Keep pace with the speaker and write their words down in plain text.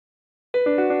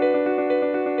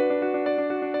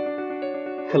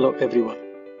Hello everyone,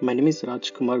 my name is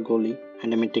Rajkumar Goli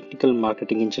and I'm a technical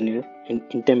marketing engineer in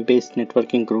Intent-based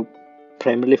networking group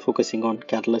primarily focusing on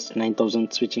Catalyst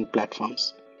 9000 switching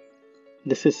platforms.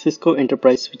 This is Cisco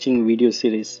Enterprise Switching video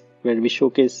series where we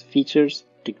showcase features,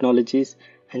 technologies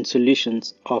and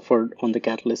solutions offered on the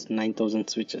Catalyst 9000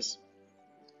 switches.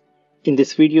 In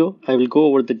this video, I will go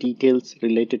over the details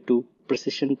related to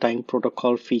Precision Time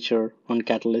Protocol feature on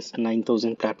Catalyst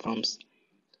 9000 platforms.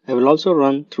 I will also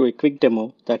run through a quick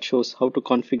demo that shows how to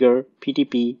configure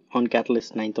PTP on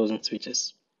Catalyst 9000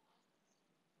 switches.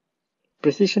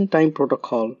 Precision Time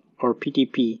Protocol or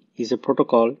PTP is a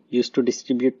protocol used to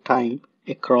distribute time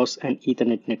across an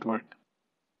Ethernet network.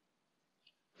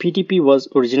 PTP was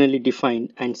originally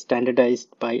defined and standardized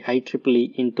by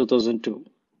IEEE in 2002.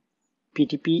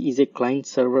 PTP is a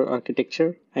client-server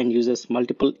architecture and uses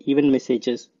multiple event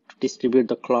messages to distribute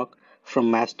the clock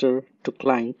from master to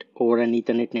client over an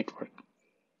Ethernet network.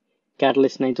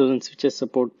 Catalyst 9000 switches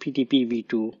support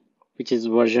PTPv2, which is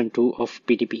version 2 of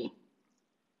PTP.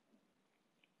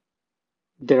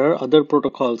 There are other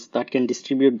protocols that can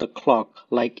distribute the clock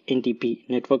like NTP,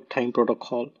 Network Time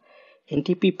Protocol.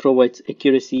 NTP provides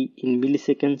accuracy in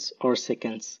milliseconds or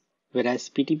seconds, whereas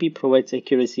PTP provides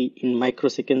accuracy in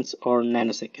microseconds or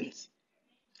nanoseconds.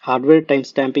 Hardware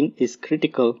timestamping is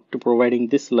critical to providing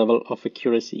this level of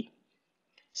accuracy.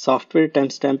 Software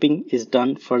timestamping is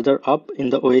done further up in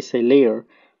the OSI layer,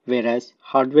 whereas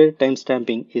hardware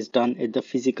timestamping is done at the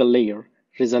physical layer,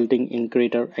 resulting in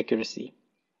greater accuracy.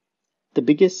 The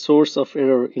biggest source of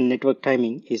error in network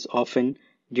timing is often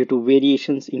due to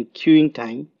variations in queuing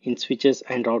time in switches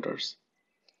and routers.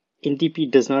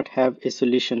 NTP does not have a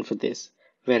solution for this,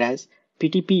 whereas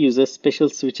PTP uses special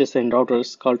switches and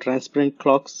routers called transparent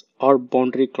clocks or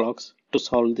boundary clocks to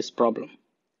solve this problem.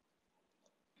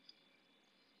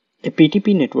 A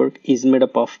PTP network is made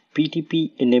up of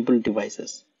PTP-enabled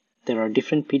devices. There are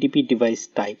different PTP device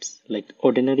types like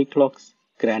ordinary clocks,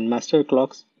 grandmaster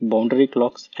clocks, boundary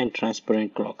clocks, and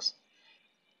transparent clocks.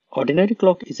 Ordinary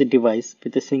clock is a device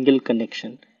with a single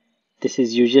connection. This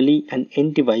is usually an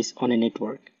end device on a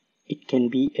network. It can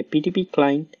be a PTP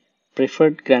client,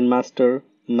 preferred grandmaster,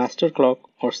 master clock,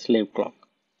 or slave clock.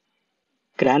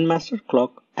 Grandmaster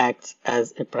clock acts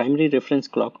as a primary reference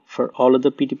clock for all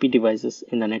other PTP devices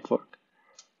in the network.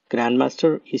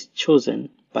 Grandmaster is chosen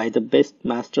by the best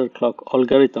master clock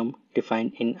algorithm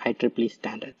defined in IEEE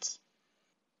standards.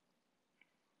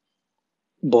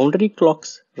 Boundary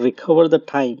clocks recover the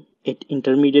time at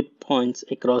intermediate points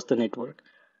across the network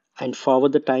and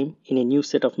forward the time in a new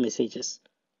set of messages.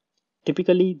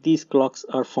 Typically, these clocks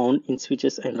are found in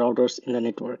switches and routers in the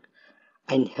network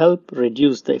and help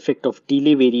reduce the effect of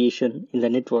delay variation in the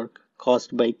network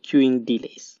caused by queuing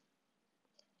delays.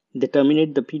 They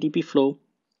terminate the PTP flow,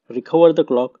 recover the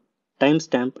clock,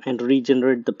 timestamp, and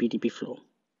regenerate the PTP flow.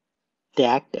 They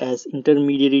act as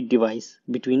intermediary device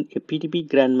between a PTP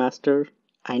grandmaster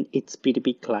and its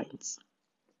PTP clients.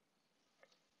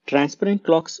 Transparent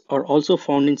clocks are also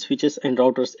found in switches and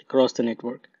routers across the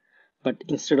network, but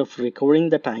instead of recovering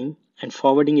the time and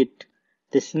forwarding it,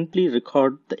 they simply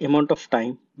record the amount of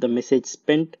time the message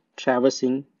spent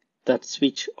traversing that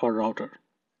switch or router.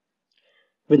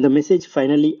 When the message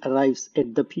finally arrives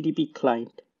at the PTP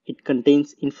client, it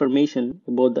contains information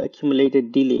about the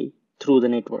accumulated delay through the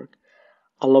network,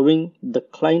 allowing the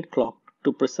client clock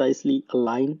to precisely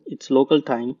align its local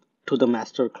time to the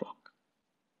master clock.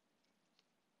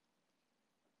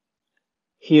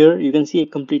 Here you can see a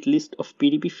complete list of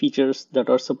PTP features that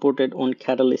are supported on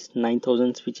Catalyst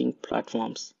 9000 switching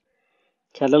platforms.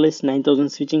 Catalyst 9000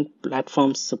 switching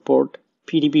platforms support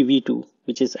PTPv2,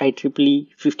 which is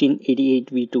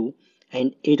IEEE1588-2008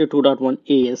 and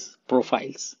 802.1 AS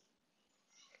profiles.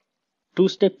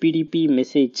 Two-step PTP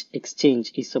message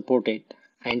exchange is supported,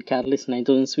 and Catalyst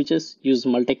 9000 switches use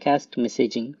multicast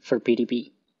messaging for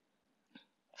PTP.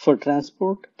 For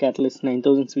transport, Catalyst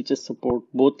 9000 switches support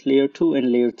both Layer 2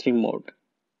 and Layer 3 mode.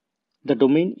 The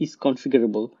domain is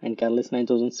configurable and Catalyst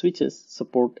 9000 switches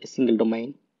support a single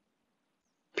domain.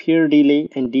 Peer delay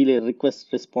and delay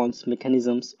request response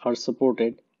mechanisms are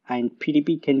supported and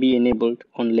PTP can be enabled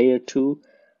on Layer 2,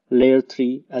 Layer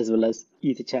 3 as well as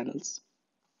Ether channels.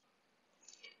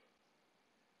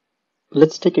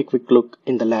 Let's take a quick look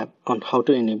in the lab on how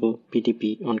to enable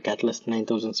PTP on Catalyst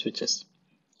 9000 switches.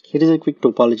 Here is a quick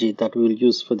topology that we will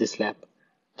use for this lab.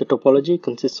 The topology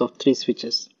consists of three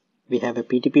switches. We have a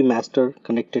PTP master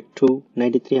connected to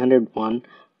 9301,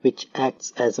 which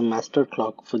acts as a master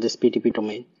clock for this PTP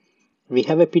domain. We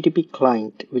have a PTP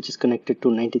client which is connected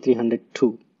to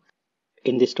 9302.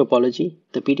 In this topology,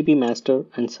 the PTP master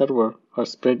and server are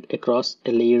spread across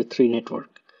a layer 3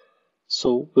 network.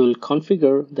 So we will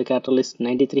configure the Catalyst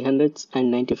 9300s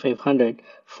and 9500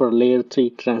 for layer 3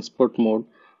 transport mode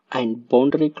and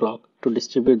boundary clock to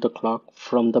distribute the clock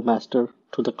from the master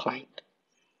to the client.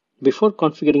 Before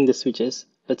configuring the switches,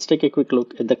 let's take a quick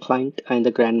look at the client and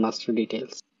the grandmaster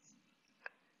details.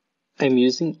 I'm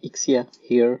using IEEE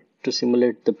here to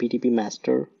simulate the PTP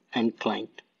master and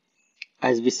client.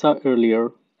 As we saw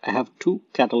earlier, I have two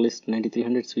Catalyst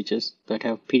 9300 switches that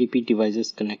have PTP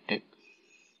devices connected.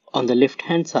 On the left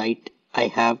hand side, I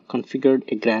have configured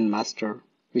a grandmaster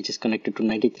which is connected to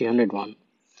 9301,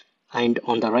 and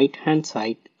on the right hand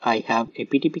side, I have a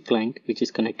PTP client which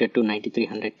is connected to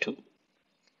 9302.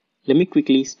 Let me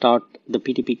quickly start the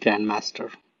PTP grandmaster.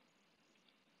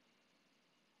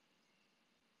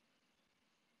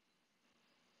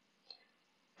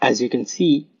 As you can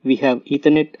see, we have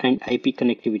Ethernet and IP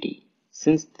connectivity.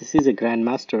 Since this is a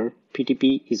grandmaster,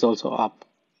 PTP is also up.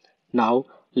 Now,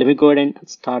 let me go ahead and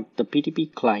start the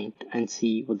PTP client and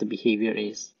see what the behavior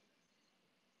is.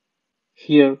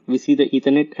 Here, we see the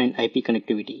Ethernet and IP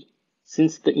connectivity.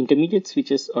 Since the intermediate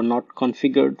switches are not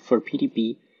configured for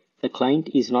PTP, the client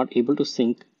is not able to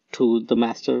sync to the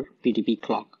master PTP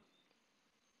clock.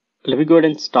 Let me go ahead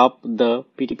and stop the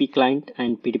PTP client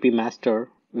and PTP master.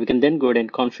 We can then go ahead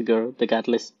and configure the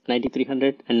Catalyst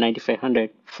 9300 and 9500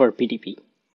 for PTP.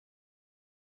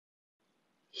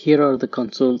 Here are the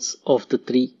consoles of the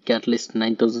three Catalyst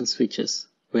 9000 switches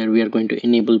where we are going to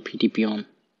enable PTP on.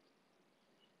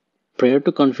 Prior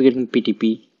to configuring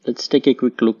PTP, let's take a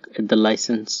quick look at the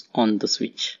license on the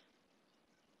switch.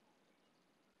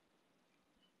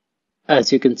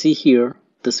 As you can see here,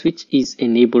 the switch is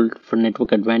enabled for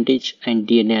Network Advantage and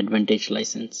DNA Advantage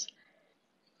license.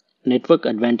 Network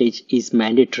Advantage is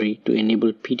mandatory to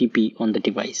enable PTP on the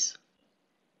device.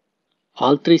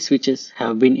 All three switches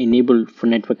have been enabled for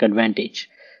Network Advantage,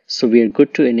 so we are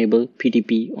good to enable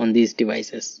PTP on these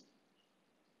devices.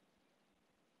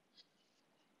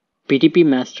 PTP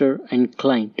master and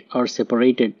client are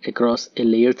separated across a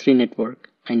layer 3 network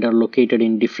and are located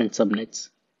in different subnets.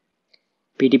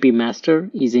 PTP master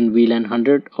is in VLAN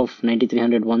 100 of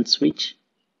 9301 switch,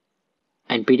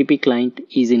 and PTP client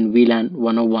is in VLAN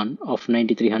 101 of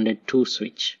 9302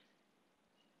 switch.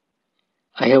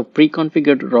 I have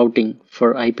pre-configured routing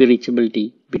for IP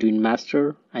reachability between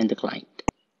master and the client.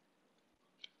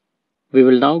 We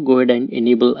will now go ahead and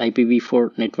enable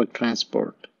IPv4 network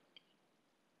transport.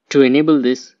 To enable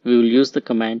this, we will use the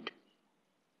command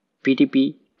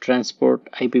PTP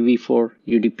transport IPv4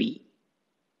 UDP.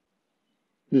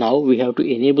 Now we have to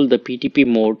enable the PTP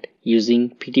mode using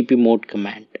PTP mode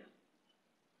command.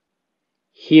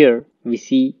 Here we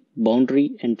see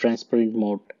boundary and transparent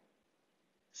mode.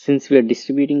 Since we are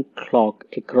distributing clock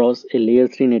across a layer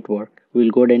 3 network, we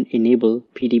will go ahead and enable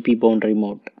PTP boundary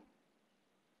mode.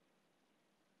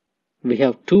 We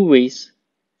have two ways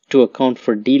to account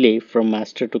for delay from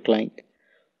master to client.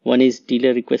 One is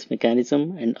delay request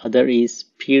mechanism and other is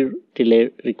peer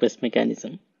delay request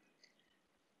mechanism.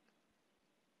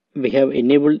 We have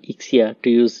enabled IEEE to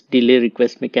use delay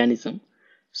request mechanism,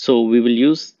 so we will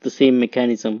use the same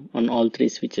mechanism on all three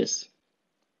switches.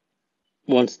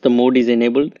 Once the mode is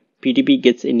enabled, PTP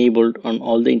gets enabled on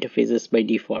all the interfaces by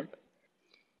default.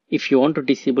 If you want to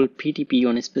disable PTP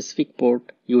on a specific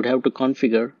port, you would have to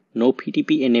configure no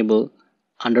PTP enable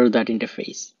under that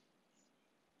interface.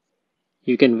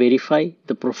 You can verify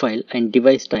the profile and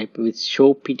device type with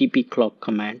show PTP clock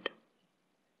command.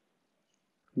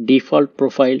 Default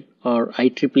profile or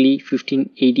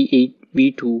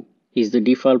IEEE1588-2008 is the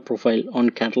default profile on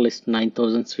Catalyst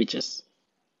 9000 switches.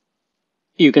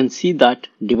 You can see that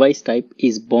device type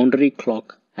is boundary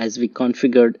clock as we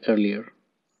configured earlier.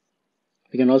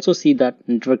 We can also see that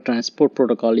network transport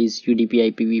protocol is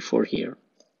UDP IPv4 here.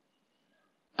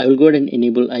 I will go ahead and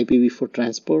enable IPv4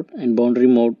 transport and boundary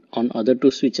mode on other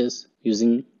two switches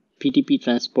using PTP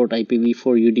transport IPv4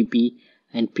 UDP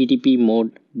and PTP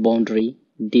mode boundary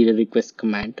delay request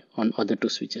command on other two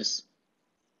switches.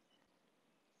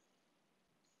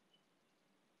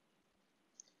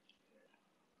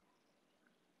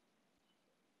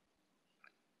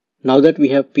 Now that we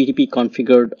have PTP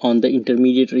configured on the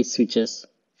intermediary switches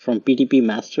from PTP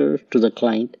master to the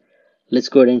client, let's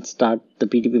go ahead and start the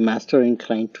PTP master and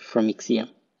client from IEEE.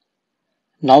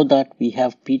 Now that we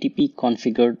have PTP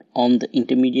configured on the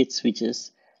intermediate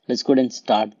switches, let's go ahead and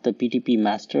start the PTP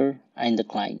master and the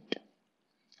client.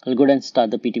 I'll go ahead and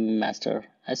start the PTP master.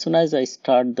 As soon as I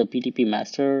start the PTP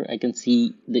master, I can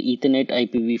see the Ethernet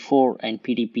IPv4 and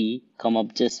PTP come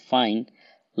up just fine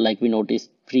like we noticed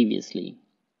previously.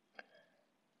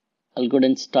 I'll go ahead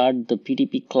and start the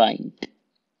PTP client.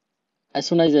 As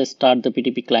soon as I start the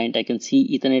PTP client, I can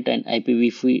see Ethernet and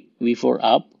IPv4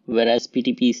 up, whereas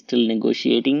PTP is still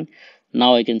negotiating.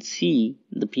 Now I can see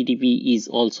the PTP is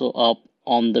also up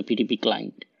on the PTP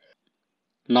client.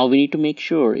 Now we need to make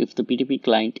sure if the PTP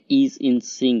client is in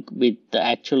sync with the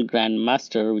actual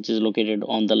grandmaster, which is located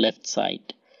on the left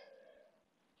side.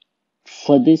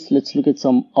 For this, let's look at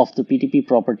some of the PTP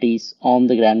properties on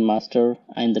the grandmaster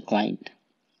and the client.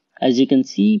 As you can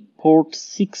see, port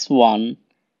 61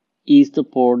 is the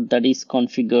port that is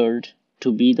configured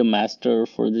to be the master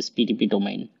for this PTP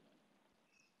domain.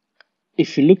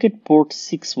 If you look at port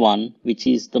 61, which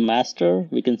is the master,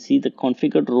 we can see the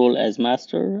configured role as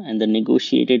master, and the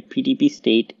negotiated PTP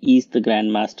state is the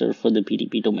grandmaster for the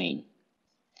PTP domain.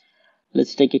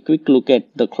 Let's take a quick look at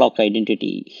the clock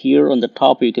identity. Here on the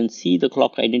top, you can see the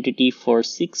clock identity for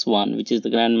 61, which is the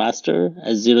grandmaster,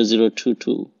 as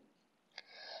 0022.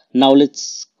 Now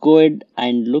let's go ahead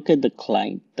and look at the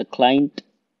client. The client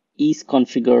is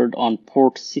configured on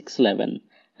port 611.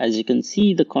 As you can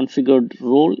see, the configured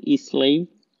role is slave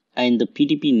and the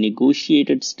PTP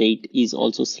negotiated state is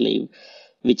also slave,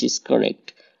 which is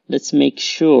correct. Let's make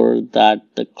sure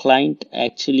that the client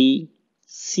actually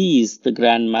sees the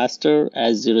grandmaster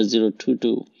as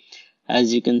 0022.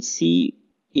 As you can see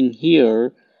in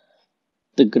here,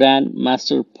 the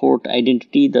grandmaster port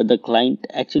identity that the client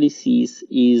actually sees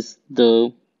is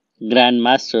the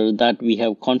grandmaster that we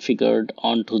have configured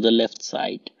onto the left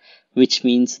side, which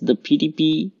means the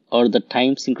PTP or the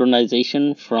time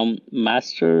synchronization from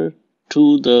master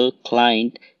to the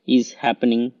client is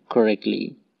happening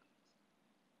correctly.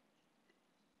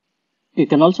 You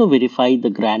can also verify the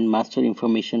grandmaster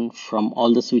information from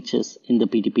all the switches in the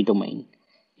PTP domain.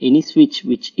 Any switch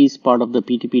which is part of the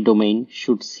PTP domain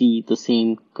should see the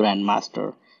same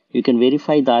grandmaster. You can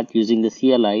verify that using the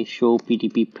CLI show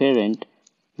PTP parent,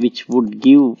 which would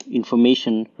give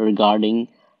information regarding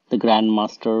the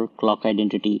grandmaster clock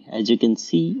identity. As you can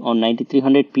see on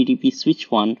 9300 PTP switch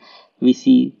 1, we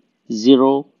see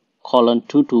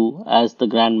 0:22 as the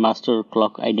grandmaster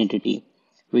clock identity.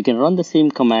 We can run the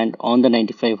same command on the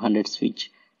 9500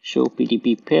 switch, show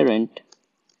PTP parent.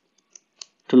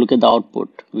 To look at the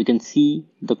output, we can see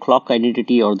the clock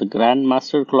identity or the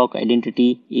grandmaster clock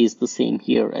identity is the same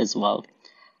here as well.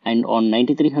 And on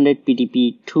 9300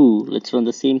 PTP2, let's run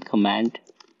the same command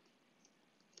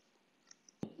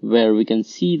where we can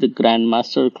see the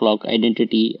grandmaster clock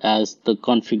identity as the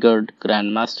configured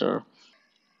grandmaster.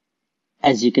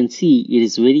 As you can see, it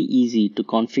is very easy to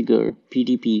configure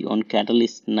PTP on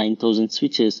Catalyst 9000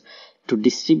 switches to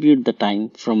distribute the time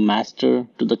from master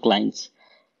to the clients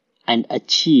and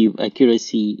achieve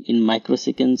accuracy in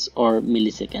microseconds or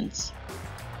milliseconds.